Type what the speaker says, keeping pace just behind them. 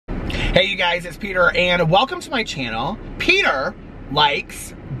Hey you guys, it's Peter and welcome to my channel. Peter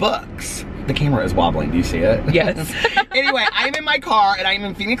likes books. The camera is wobbling, do you see it? Yes. Anyway, I'm in my car and I'm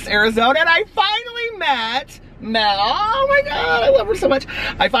in Phoenix, Arizona, and I finally met Mel. Oh my God, I love her so much.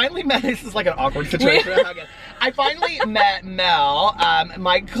 I finally met, this is like an awkward situation. I finally met Mel,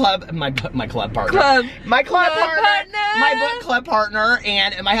 my book club partner, my book club partner,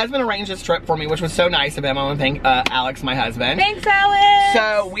 and my husband arranged this trip for me, which was so nice of him. I want to thank Alex, my husband. Thanks, Alex.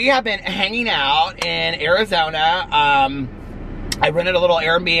 So we have been hanging out in Arizona. I rented a little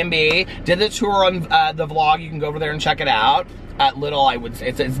Airbnb, did the tour on the vlog. You can go over there and check it out. I would say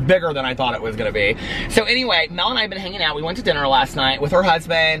it's bigger than I thought it was gonna be. So anyway, Mel and I have been hanging out. We went to dinner last night with her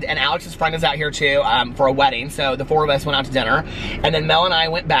husband, and Alex's friend is out here too for a wedding. So the four of us went out to dinner, and then Mel and I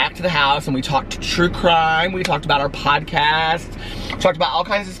went back to the house and we talked true crime. We talked about our podcast, talked about all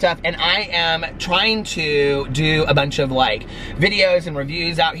kinds of stuff, and I am trying to do a bunch of like videos and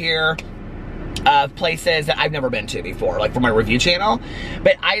reviews out here of places that I've never been to before, like for my review channel.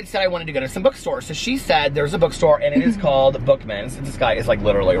 But I had said I wanted to go to some bookstores. So she said there's a bookstore and it is called Bookmans. This guy is like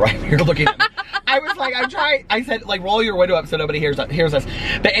literally right here looking at me. I was like, I said like roll your window up so nobody hears us.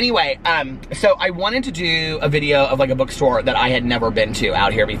 But anyway, so I wanted to do a video of like a bookstore that I had never been to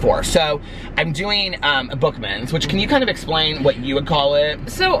out here before. So I'm doing Bookmans, which can you kind of explain what you would call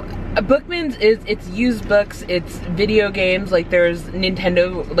it? So Bookmans it's used books, it's video games, like there's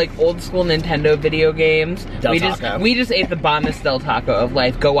Nintendo, like old school Nintendo video games. We just ate the bombest Del Taco of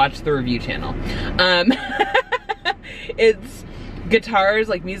life. Go watch the review channel. It's guitars,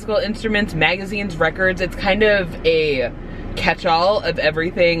 like musical instruments, magazines, records. It's kind of a catch-all of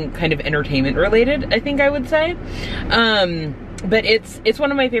everything kind of entertainment related, I think I would say. But it's one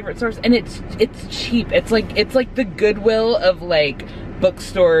of my favorite stores, and it's cheap. It's like the Goodwill of like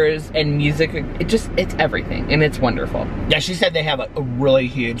bookstores and music. It's everything, and it's wonderful. Yeah, she said they have a really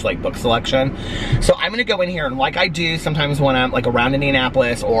huge like book selection. So I'm gonna go in here and like I do sometimes when I'm like around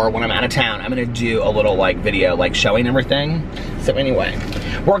Indianapolis or when I'm out of town, I'm gonna do a little like video like showing everything. So anyway,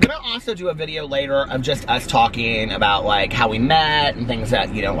 we're gonna also do a video later of just us talking about like how we met and things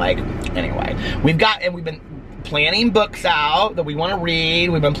that, you know, like, anyway. We've been planning books out that we want to read.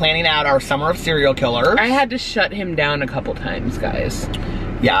 We've been planning out our summer of serial killers. I had to shut him down a couple times, guys.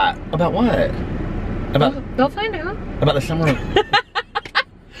 Yeah. About what? About they'll find out. About the summer of...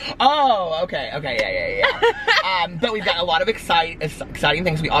 Oh, okay, yeah. But we've got a lot of exciting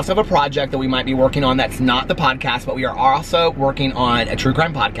things. We also have a project that we might be working on that's not the podcast, but we are also working on a true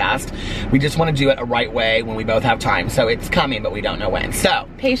crime podcast. We just want to do it a right way when we both have time. So it's coming, but we don't know when. So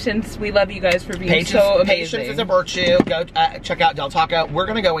patience. We love you guys for being so amazing. Patience is a virtue. Go check out Del Taco. We're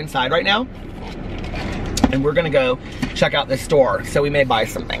gonna go inside right now, and we're gonna go check out this store. So we may buy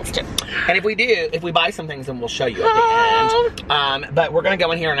some things too. And if we buy some things, then we'll show you at the end. But we're gonna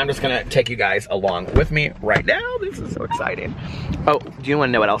go in here and I'm just gonna take you guys along with me right now. This is so exciting. Oh, do you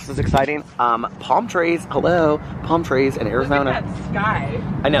wanna know what else is exciting? Palm trees, hello. Palm trees in Arizona. Look at that sky.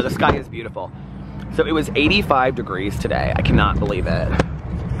 I know, the sky is beautiful. So it was 85 degrees today. I cannot believe it.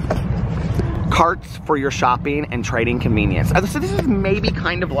 Carts for your shopping and trading convenience. So this is maybe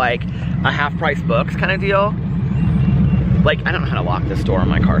kind of like a half price books kind of deal. Like, I don't know how to lock this door on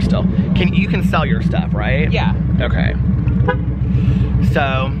my car still. You can sell your stuff, right? Yeah. Okay. So,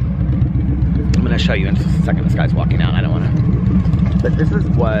 I'm gonna show you in just a second. This guy's walking out. I don't wanna. But this is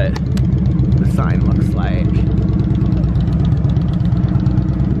what the sign looks like.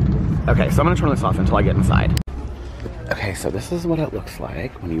 Okay, so I'm gonna turn this off until I get inside. Okay, so this is what it looks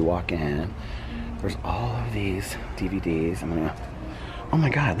like when you walk in. There's all of these DVDs. Oh my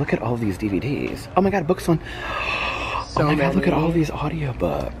God, look at all of these DVDs. Oh my God, books on. Oh my God, look at all these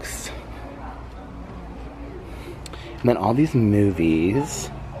audiobooks. And then all these movies.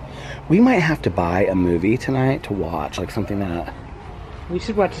 We might have to buy a movie tonight to watch, like something that... We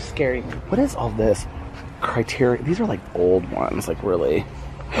should watch a scary movie. What is all this? Criteria? These are like old ones, like really.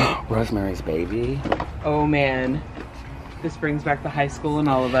 Rosemary's Baby. Oh man. This brings back the high school in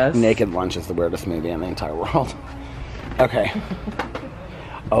all of us. Naked Lunch is the weirdest movie in the entire world. Okay.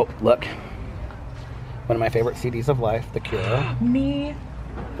 Oh, look. One of my favorite CDs of life, The Cure. Me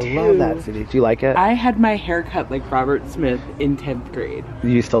I love that CD. Do you like it? I had my hair cut like Robert Smith in 10th grade.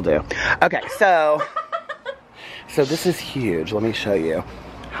 You still do. Okay, so this is huge. Let me show you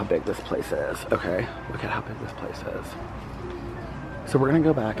how big this place is. Okay, look at how big this place is. So we're gonna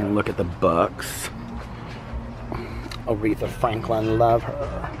go back and look at the books. Aretha Franklin, love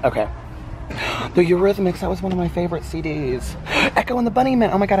her. Okay. The Eurythmics, that was one of my favorite CDs. Echo and the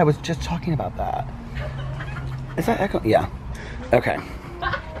Bunnymen. Oh my God, I was just talking about that. Is that Echo? Yeah. Okay.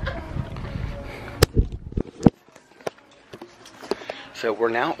 So we're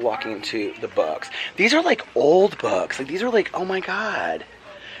now walking to the books. These are like old books. Like these are like, oh my God.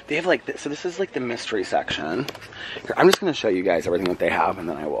 They have like, so this is like the mystery section. Here, I'm just gonna show you guys everything that they have and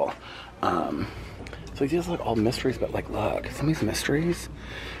then I will. So these are like all mysteries, but like look, some of these mysteries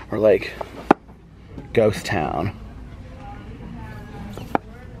are like Ghost Town.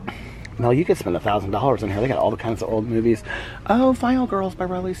 Mel, you could spend $1,000 in here. They got all the kinds of old movies. Oh, Final Girls by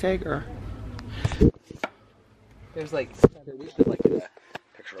Riley Sager. There's like... We should like get a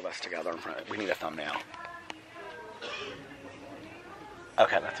picture of us together in front of it. We need a thumbnail.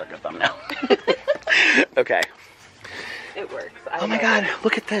 Okay, that's a good thumbnail. Okay. It works. Oh my God,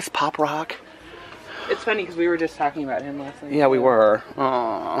 look at this, pop rock. It's funny because we were just talking about him last night. Yeah, we were.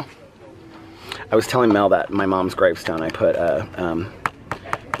 Aww. I was telling Mel that my mom's gravestone, I put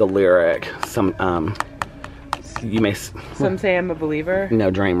the lyric, you may... Some say I'm a believer? No,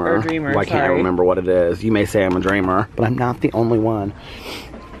 dreamer. Or dreamer, Why can't I remember what it is? You may say I'm a dreamer, but I'm not the only one.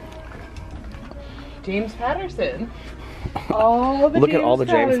 James Patterson. Oh, the Look at all the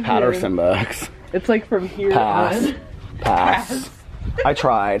James Patterson books. It's like from here Pass. on. Pass. I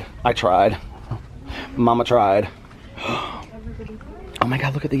tried. Mama tried. Oh my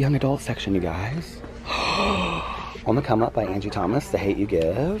God, look at the young adult section, you guys. On the Come Up by Angie Thomas, The Hate You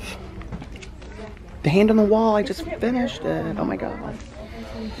Give. The Hand on the Wall, I just finished it. Oh my God.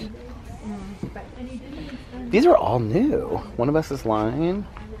 These are all new. One of Us is Lying.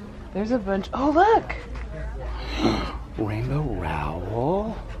 There's a bunch. Oh, look. Rainbow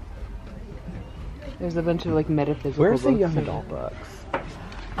Rowell. There's a bunch of like metaphysical Where's the young adult books?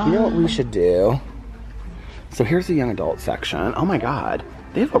 You know what we should do? So here's the young adult section. Oh my God.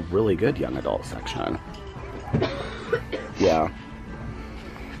 They have a really good young adult section. Yeah.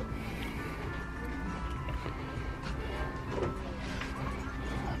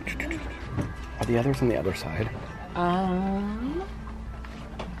 Are the others on the other side?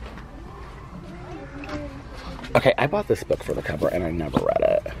 Okay, I bought this book for the cover and I never read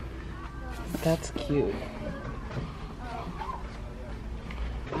it. That's cute.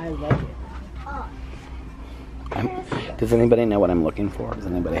 I love it. Does anybody know what I'm looking for? Does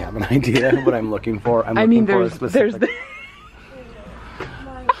anybody have an idea of what I'm looking for? There's the...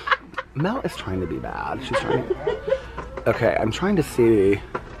 Mel is trying to be bad. She's trying to... Okay, I'm trying to see...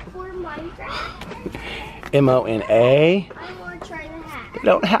 M-O-N-A? They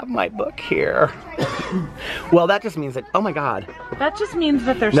don't have my book here. Well, that just means that... Oh my God. That just means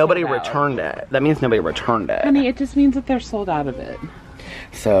that they're nobody sold out. returned it. That means nobody returned it. Honey, it just means that they're sold out of it.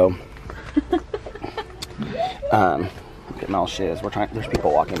 So... look at Mel's shoes. There's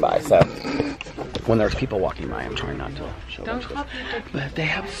people walking by, so when there's people walking by, I'm trying not to show them. But they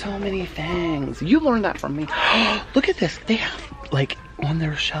have so many things. You learned that from me. Look at this. They have, like, on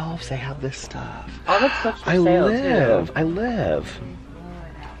their shelves, they have this stuff. All that stuff's for sale, too. I live.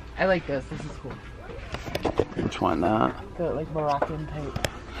 I like this. This is cool. Which one? That? The, like, Moroccan type.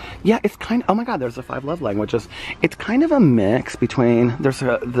 Yeah, it's kind of, oh my God, there's the 5 love languages. It's kind of a mix between, there's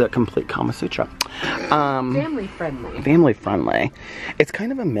the complete Kama Sutra. Family friendly. Family friendly. It's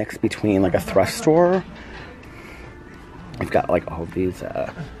kind of a mix between like a thrift store. We've got like all these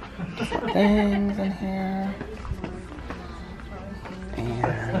different things in here.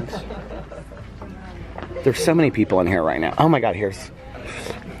 And there's so many people in here right now. Oh my God, here's,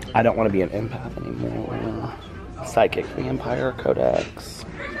 I don't want to be an empath anymore. Psychic Vampire Codex.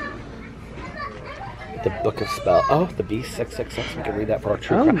 The Book of Spell. Oh, the B666. We can read that for our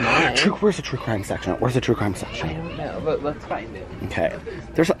true crime. Where's the true crime section? Where's the true crime section? I don't know, but let's find it. Okay.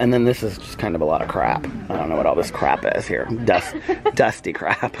 And then this is just kind of a lot of crap. I don't know what all this crap is here. Dusty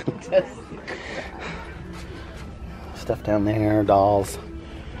crap. Stuff down there. Dolls.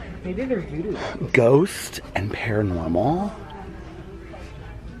 Maybe they're voodoo. Ghost and paranormal.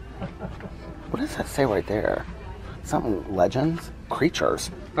 What does that say right there? Something legends?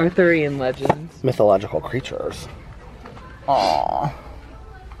 Creatures. Arthurian legends. Mythological creatures. Aww.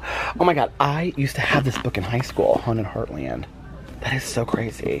 Oh my God, I used to have this book in high school, Haunted Heartland. That is so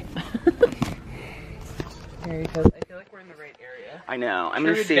crazy. Very close. I feel like we're in the right area. I know. I'm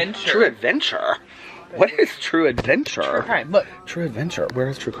going to see True Adventure. What is True Adventure? True crime. Look. True Adventure. Where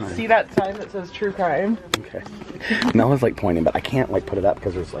is True Crime? See that sign that says True Crime? Okay. Mel was like pointing, but I can't like put it up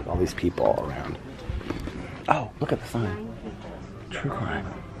because there's like all these people around. Oh, look at the sign. True Crime.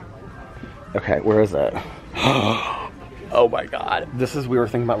 Okay, where is it? Oh my God. We were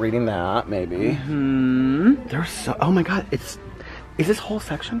thinking about reading that, maybe. There's so, oh my God, is this whole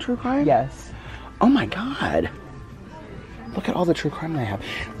section True Crime? Yes. Oh my God. Look at all the True Crime they have.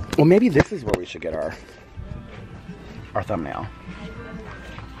 Well, maybe this is where we should get our thumbnail.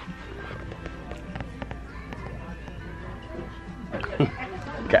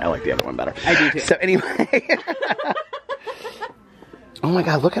 Okay, I like the other one better. I do too. So anyway. Oh my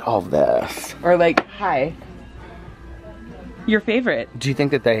God, look at all this. Or like, hi. Your favorite. Do you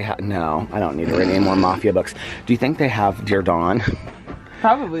think that they have, no, I don't need to read any more Mafia books. Do you think they have Dear Dawn?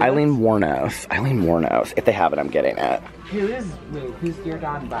 Probably. Eileen Wuornos. If they have it, I'm getting it. Who's Dear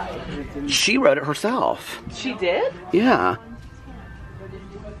Dawn by? She wrote it herself. She did? Yeah.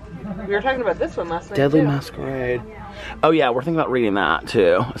 We were talking about this one last night. Deadly too. Masquerade. Oh yeah, we're thinking about reading that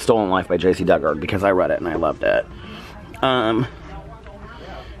too. A Stolen Life by J.C. Duggard, because I read it and I loved it. Eileen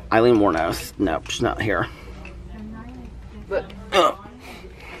Wuornos. Nope, she's not here. But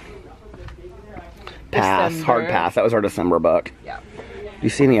pass. December. Hard pass. That was our December book. Yeah. Do you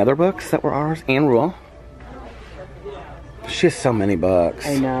see any other books that were ours? Anne Rule. She has so many books.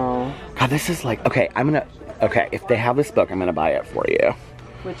 I know. God, this is like, okay, if they have this book, I'm gonna buy it for you.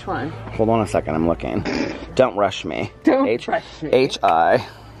 Which one? Hold on a second, I'm looking. Don't rush me. Don't rush me. H.I.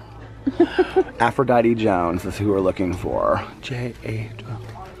 Aphrodite Jones is who we're looking for. J.A.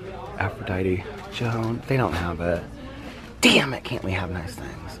 Aphrodite Jones. They don't have it. Damn it, can't we have nice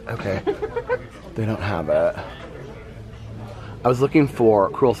things? Okay. They don't have it. I was looking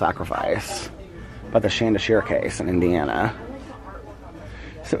for Cruel Sacrifice by the Shandashir case in Indiana.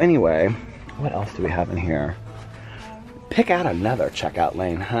 So anyway, what else do we have in here? Pick out another checkout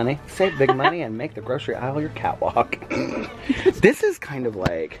lane, honey. Save big money and make the grocery aisle your catwalk. This is kind of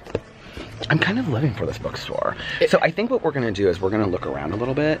like, I'm kind of living for this bookstore. So I think what we're gonna do is we're gonna look around a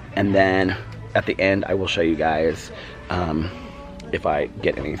little bit, and then at the end I will show you guys if I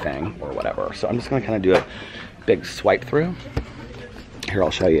get anything or whatever. So I'm just gonna kind of do a big swipe through. Here,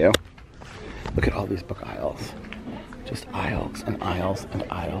 I'll show you. Look at all these book aisles. Just aisles and aisles and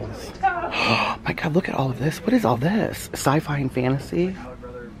aisles. Oh my God, look at all of this. What is all this? Sci-fi and fantasy?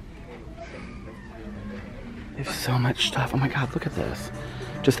 There's so much stuff. Oh my God, look at this.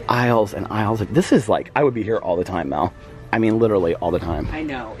 Just aisles and aisles. This is like, I would be here all the time, Mel. I mean, literally all the time. I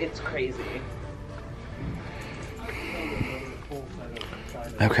know, it's crazy.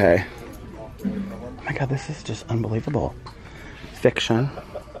 Okay. Oh my God, this is just unbelievable. Fiction.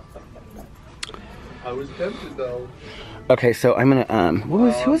 I was tempted though. Okay, so I'm gonna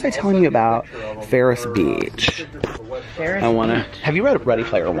who was I telling you about? Ferris Beach. Ferris I wanna Beach. have you read Ready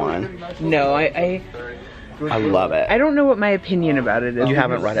Player One? No, I love it. I don't know what my opinion about it is. You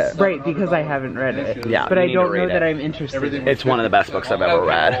haven't read it. Right, because I haven't read it. Yeah, But you I need to don't know read that it. I'm interested in it. It's one of the best books I've ever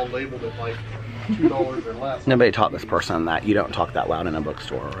read. All labeled at like $2 or less. Nobody taught this person that you don't talk that loud in a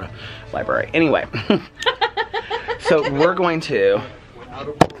bookstore or a library. Anyway, so we're gonna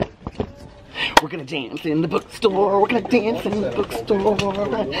dance in the bookstore. We're gonna dance in the bookstore.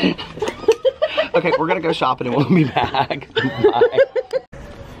 Okay, we're gonna go shopping and we'll be back. Bye.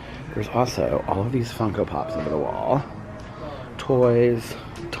 There's also all of these Funko Pops over the wall. Toys,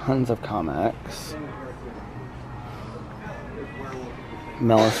 tons of comics.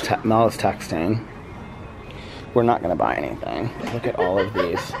 Mel is texting. We're not gonna buy anything. Look at all of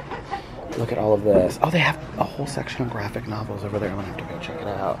these. Look at all of this. Oh, they have a whole section of graphic novels over there. I'm gonna have to go check it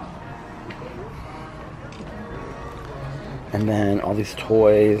out. And then all these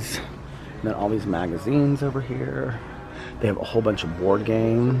toys. And then all these magazines over here. They have a whole bunch of board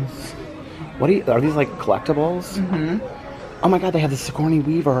games. Are these like collectibles? Mm-hmm. Oh my God, they have the Sigourney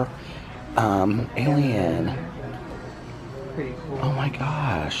Weaver alien. Pretty cool. Oh my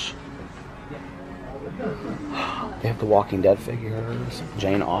gosh. They have the Walking Dead figures.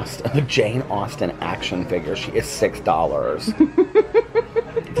 Jane Austen. The Jane Austen action figure. She is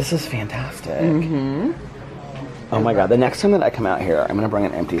 $6. This is fantastic. Mm-hmm. Oh my God. The next time that I come out here, I'm going to bring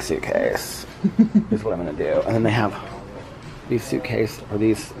an empty suitcase. Is what I'm going to do. And then they have these suitcases.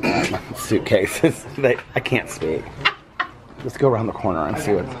 I can't speak. Let's go around the corner and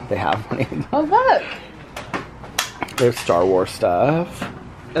see what they have. Oh, look. They have Star Wars stuff.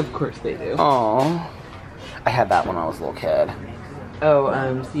 Of course they do. Aww. I had that when I was a little kid.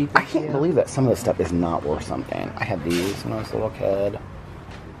 Oh, so you I can't believe that some of this stuff is not worth something. I had these when I was a little kid.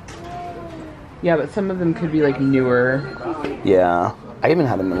 Yeah, but some of them could be like newer. Yeah. I even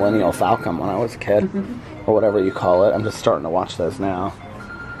had a Millennial Falcon when I was a kid. Or whatever you call it. I'm just starting to watch those now.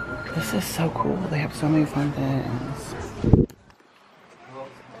 This is so cool. They have so many fun things.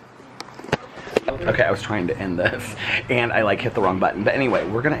 Okay, I was trying to end this, and I hit the wrong button. But anyway,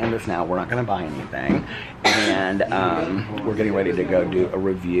 we're gonna end this now. We're not gonna buy anything, and we're getting ready to go do a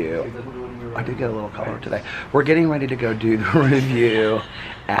review. I did get a little color today. We're getting ready to go do the review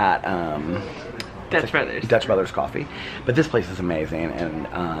at Dutch Brothers. Dutch Brothers Coffee. But this place is amazing, and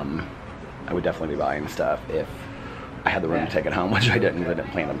I would definitely be buying stuff if I had the room to take it home, which I didn't because I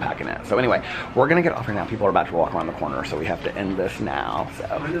didn't plan on packing it. So anyway, we're gonna get off here now. People are about to walk around the corner, so we have to end this now.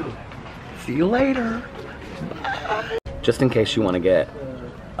 So see you later. Bye. Just in case you want to get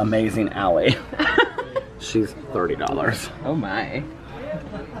Amazing Allie, she's $30. Oh my.